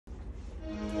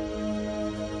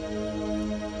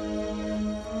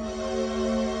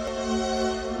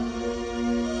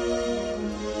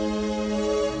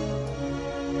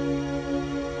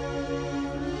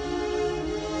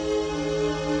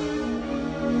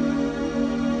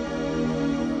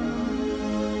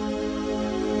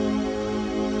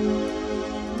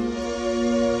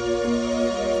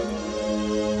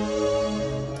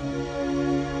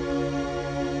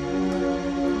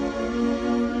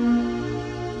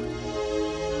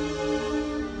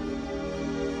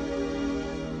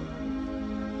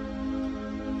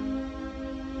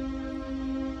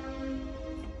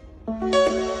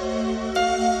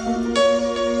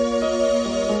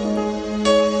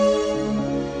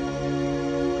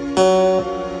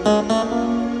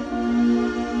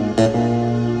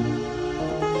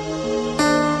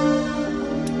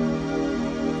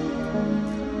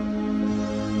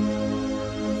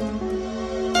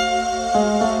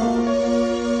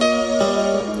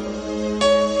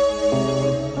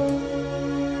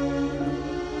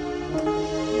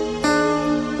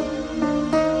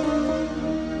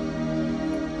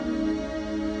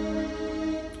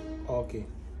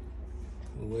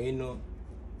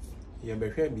ye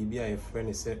behwe bibia ye friend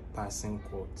is passing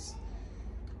chords.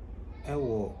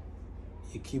 Ewo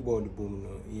ye keyboard boom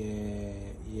no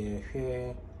ye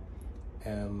hwe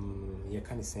ye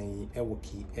can say ewo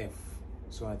key F.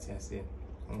 So I say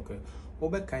okay.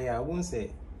 Obekaya won't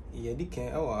say ye di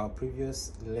kan our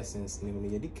previous lessons ni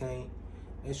ye di kan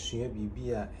esua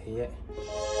bibia eye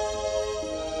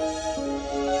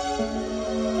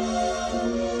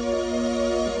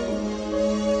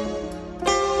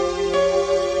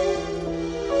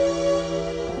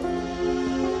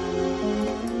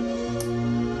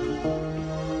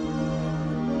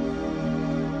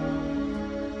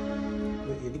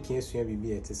esua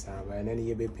bibia etisaba and then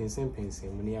ye be pensen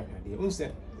muni ahwade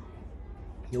unse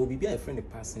you will be a friend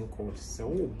of passing chord. So,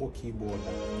 book keyboard.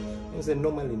 I say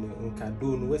normally in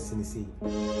do no west in see. Or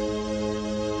the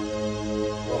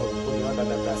other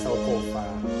that that's how called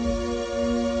far.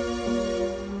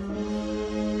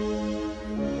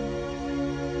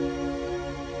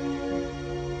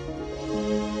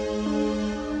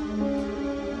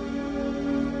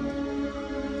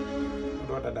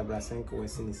 The other that brassing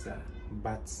west in is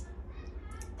but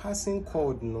passing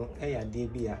chord no a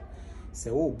debia. Se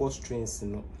wo bo strings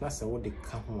no na se wo de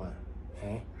ka ho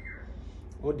a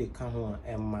wo de ka ho a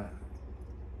ema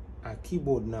a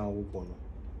keyboard na wo bo no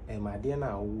ema de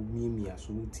na wo mimia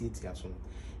so titia so no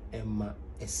ema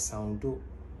a sound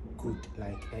good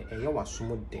like ye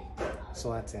wasomo de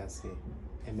so atiase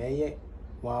ema ye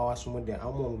wa wasomo de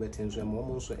amom betin so ema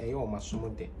mo so ye o masomo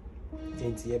de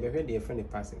enti ye behwe de friend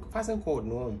passing chord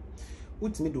no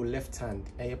Put me do left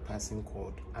hand a passing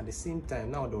chord at the same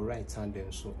time now the right hand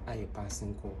then so a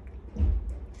passing chord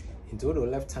into the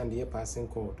left hand a passing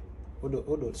chord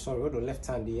the left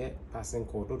hand a passing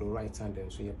chord or the right hand then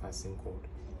so a passing chord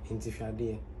into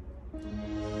there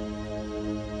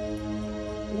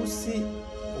we see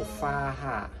far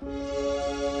ha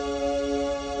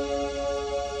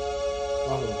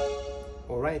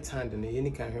or right hand and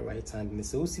any kind of right hand and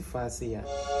so see far see ya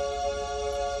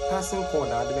passing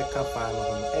chord out the back up a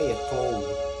tall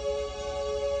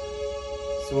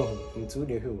so into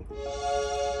the hill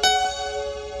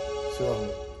so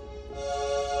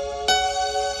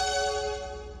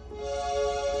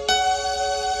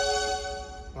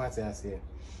what I say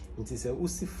it is a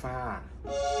usi far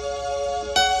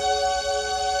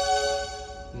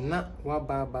na wa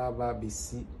ba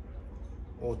bisi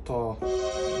or tall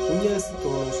yes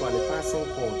to so the passing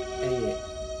chord a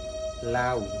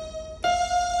loud.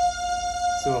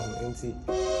 So, into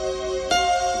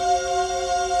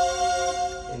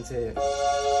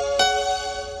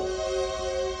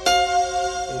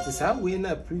how we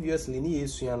na previously ni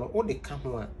esua no o de ka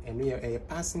ho a eno ye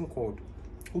passing chord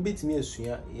ubetimi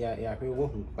esua ya hwe wo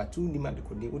hu but uni ma de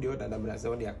kode wo de oda da bra se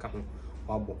wo de aka ho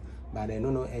wabo but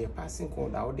eno no ye passing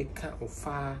chord a wo de ka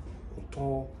ofa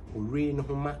oto ore no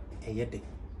ho ma eye de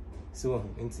so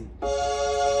into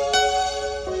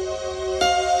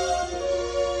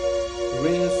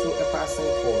re so a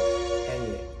passing chord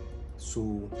so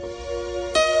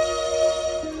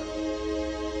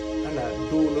and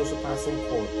do no so passing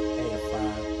chord fa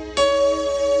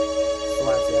so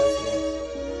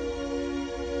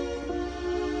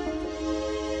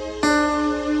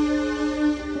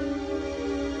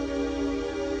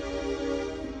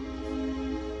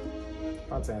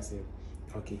what I say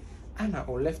okay and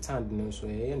our left hand no so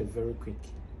very quick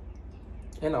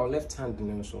and our left hand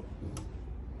no so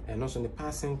and also the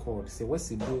passing chord say what's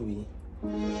it doing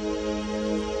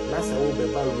that's all the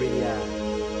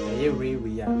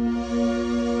area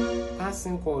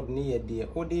passing chord near dear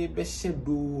or they be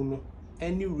do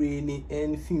any rainy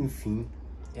and fin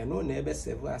and no never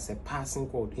serve as a passing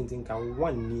chord in think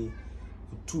 1 knee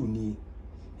 2 knee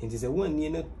it is a 1 knee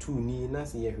not 2 knee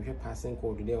that's a passing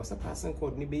chord there was a passing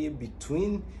chord maybe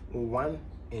between 1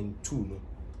 and 2 no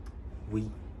we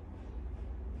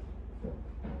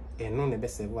and no never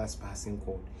serve as passing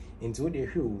chord into the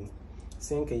hill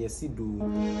sink a do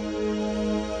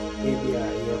maybe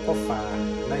a offer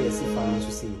na yesi fan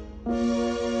to see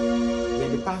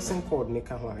the passing chord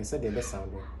make I said the best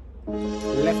sound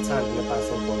left hand the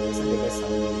passing chord I said the best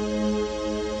sound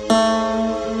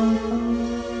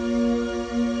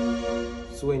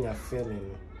so when you're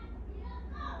feeling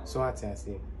so what I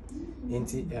say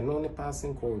into a non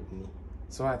passing chord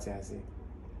so what I say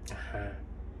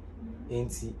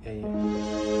into a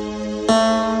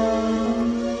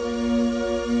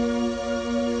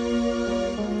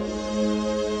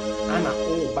ana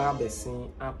o babesin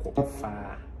akọ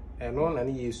far eno na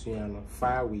ne yesua no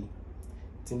far away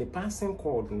tin the passing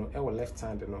chord no e wo left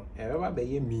hand no e ba be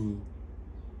ye mi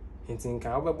ntin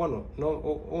ka wo be bo no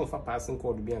o fa passing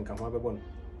chord bi anka ho be bo no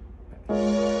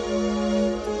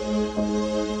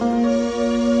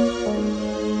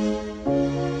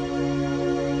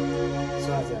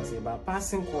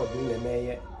passing code ni na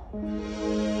meye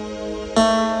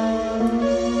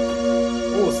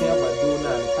o se abado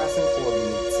na the passing code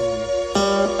ni ti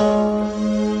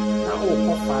na o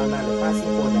kofa na the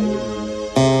passing code aye ni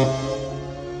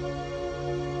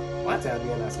what are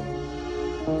they na so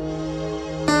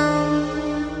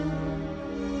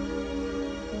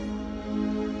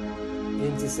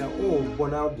enti say o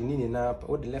born out the ni na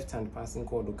o the left hand passing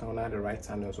code do count na the right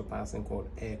hand also passing code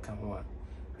ka ho a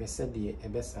we said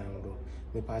the sound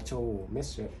me pacha o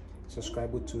mesre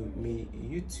subscribe to me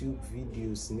YouTube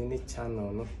videos in any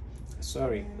channel no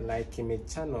sorry like me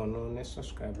channel no ne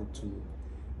subscribe to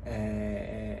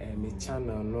me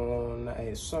channel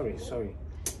no sorry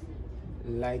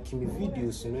like me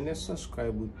videos no ne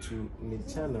subscribe to me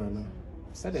channel no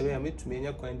said the way I made to me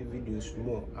kind videos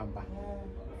more aba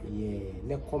yeah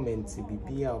ne comment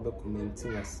bibia obe comment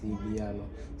wase bia no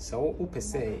so wo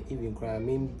pese even cry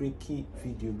mean breaky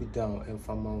video bi down and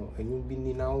fama enyu bi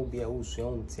ni na wo bia wo sua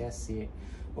wo ntiase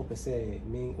wo pese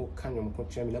me wo kanyom ko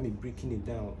kire me na me breaking it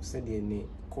down said the ne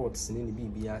chords ne ne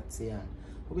bibia te a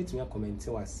wo betumi comment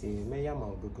wase me ya ma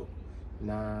ododo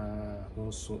na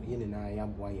wo so ye ne na ya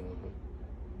boa ye ho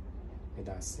e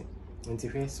da se nti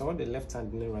hwe so the left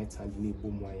hand and the right hand ni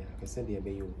boom wire pese de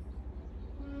be yo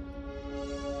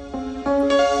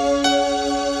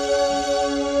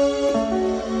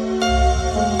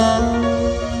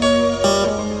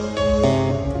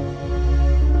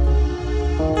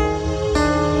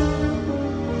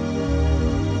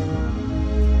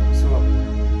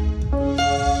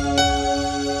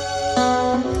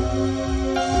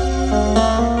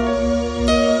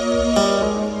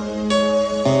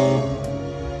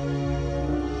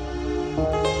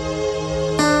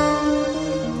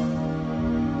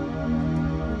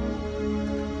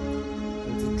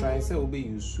say we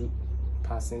use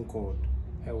passing chord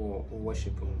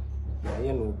worship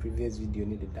yeah no previous video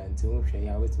need the dance unhwe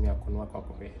ya wetimi akono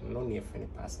akwakohwe no ne friend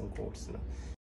passing chords no